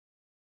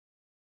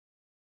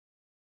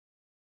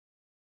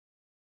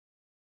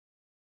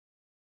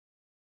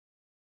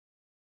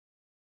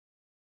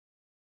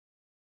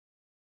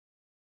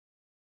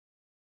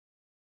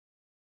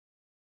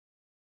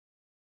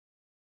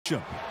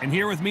And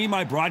here with me,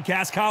 my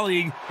broadcast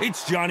colleague,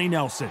 it's Johnny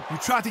Nelson. You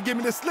tried to give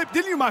me the slip,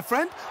 didn't you, my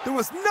friend? There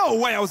was no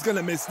way I was going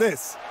to miss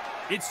this.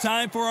 It's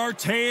time for our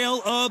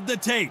tale of the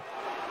tape.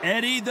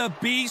 Eddie the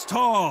Beast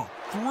Hall,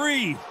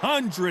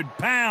 300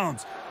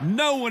 pounds.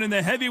 No one in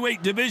the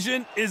heavyweight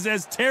division is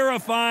as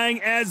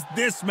terrifying as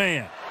this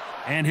man.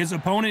 And his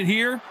opponent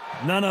here,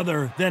 none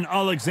other than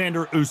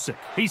Alexander Usyk.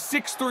 He's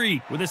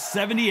 6'3" with a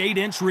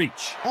 78-inch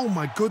reach. Oh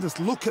my goodness,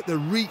 look at the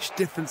reach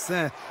difference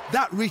there.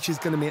 That reach is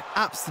going to be an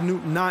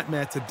absolute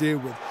nightmare to deal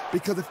with,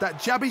 because if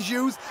that jab is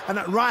used and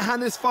that right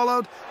hand is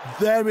followed,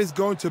 there is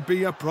going to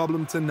be a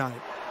problem tonight.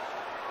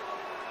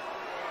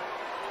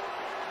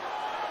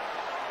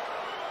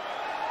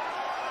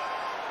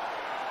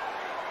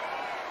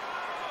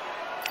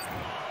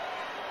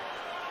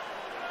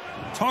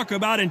 Talk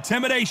about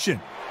intimidation.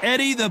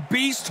 Eddie the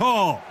Beast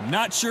Hall.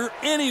 Not sure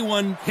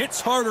anyone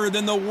hits harder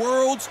than the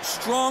world's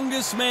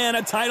strongest man,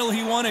 a title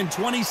he won in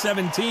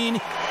 2017.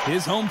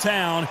 His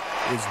hometown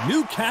is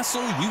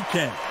Newcastle,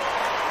 UK.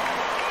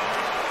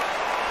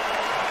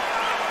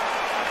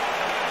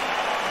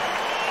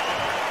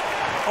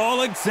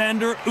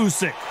 Alexander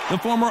Usyk, the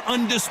former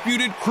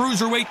undisputed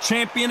cruiserweight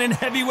champion and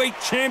heavyweight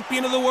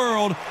champion of the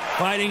world,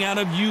 fighting out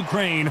of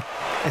Ukraine.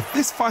 If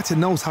this fighter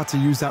knows how to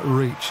use that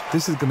reach,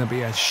 this is going to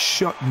be a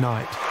shut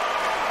night.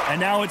 And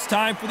now it's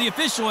time for the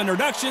official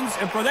introductions,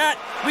 and for that,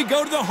 we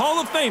go to the Hall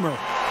of Famer,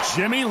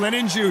 Jimmy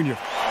Lennon Jr.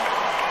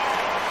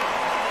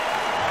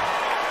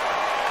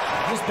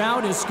 This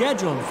bout is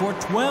scheduled for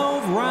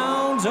 12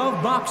 rounds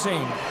of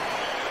boxing.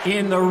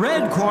 In the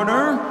red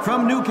corner,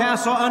 from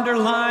Newcastle under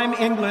Lyme,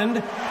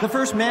 England, the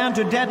first man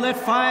to deadlift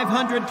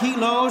 500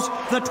 kilos,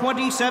 the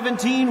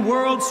 2017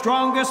 World's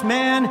Strongest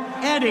Man,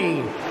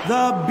 Eddie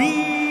the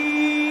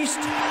Beast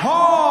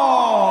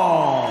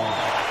Hall.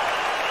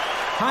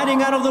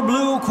 Hiding out of the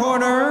blue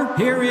corner,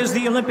 here is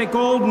the Olympic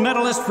gold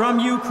medalist from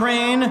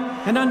Ukraine,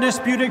 an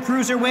undisputed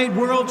cruiserweight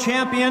world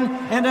champion,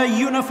 and a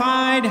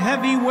unified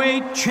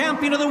heavyweight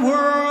champion of the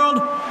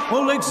world,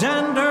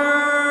 Alexander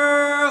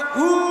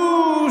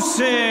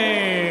Usyk.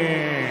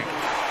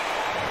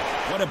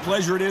 What a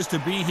pleasure it is to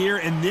be here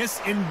in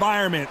this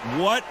environment.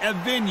 What a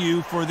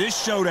venue for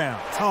this showdown.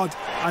 Todd,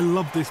 I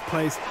love this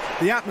place.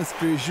 The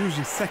atmosphere is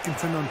usually second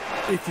to none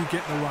if you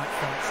get the right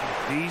fights.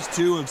 These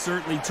two have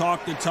certainly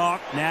talked the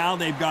talk. Now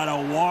they've got to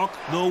walk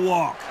the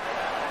walk.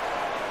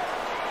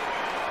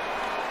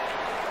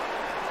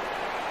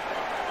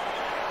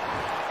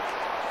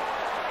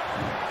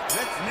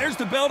 And there's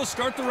the bell to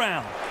start the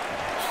round.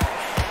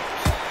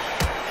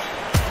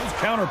 Those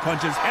counter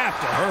punches have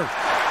to hurt.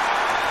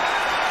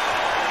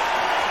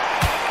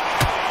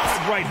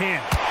 Good right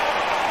hand.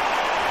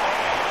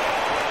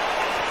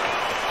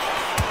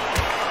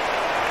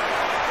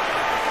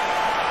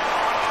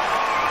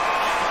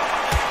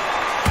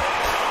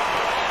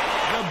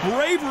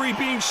 Bravery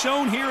being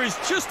shown here is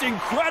just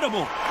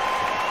incredible.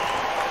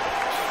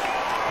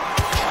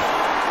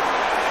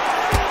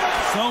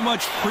 So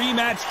much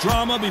pre-match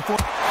drama before.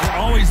 They're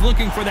always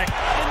looking for that.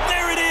 And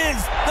there it is,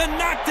 the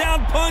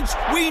knockdown punch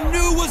we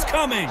knew was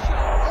coming.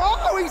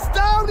 Oh, he's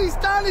down, he's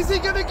down. Is he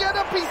going to get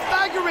up? He's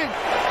staggering.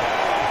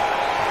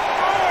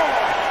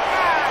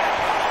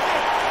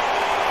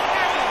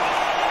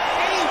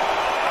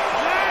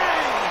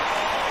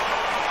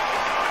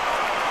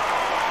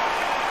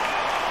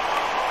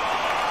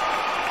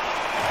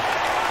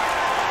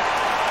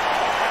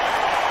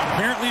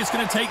 Apparently it's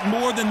going to take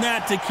more than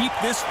that to keep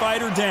this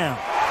fighter down.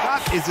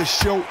 That is a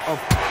show of...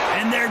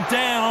 And they're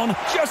down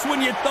just when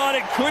you thought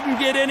it couldn't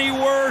get any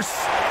worse.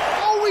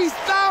 Oh, he's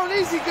down.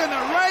 Is he going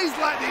to raise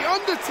like the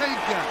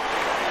Undertaker?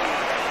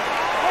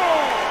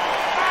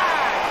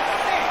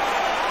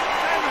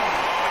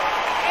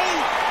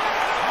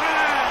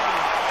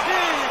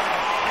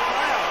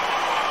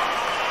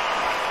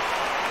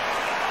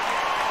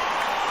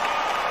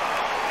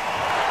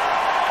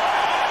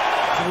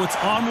 So it's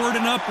onward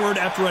and upward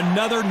after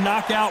another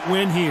knockout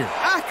win here.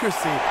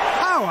 Accuracy,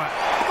 power,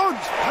 punch,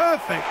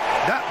 perfect.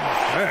 That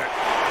must hurt.